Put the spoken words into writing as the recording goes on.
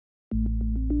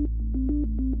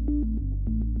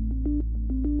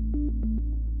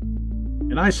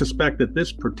And I suspect at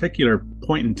this particular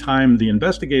point in time, the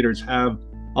investigators have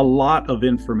a lot of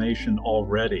information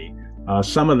already.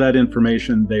 Some of that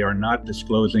information they are not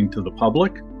disclosing to the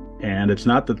public. And it's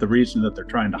not that the reason that they're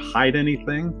trying to hide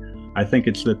anything. I think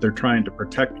it's that they're trying to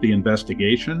protect the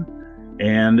investigation.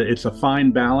 And it's a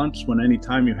fine balance when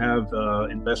anytime you have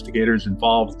investigators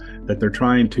involved that they're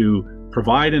trying to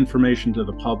provide information to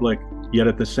the public, yet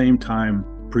at the same time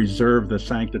preserve the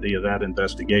sanctity of that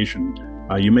investigation.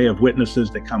 You may have witnesses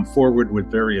that come forward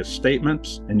with various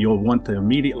statements, and you'll want to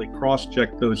immediately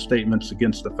cross-check those statements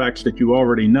against the facts that you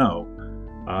already know.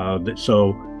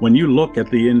 So when you look at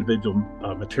the individual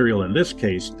material in this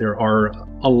case, there are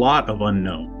a lot of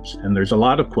unknowns, and there's a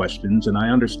lot of questions, and I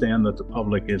understand that the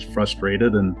public is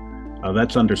frustrated, and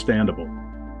that's understandable.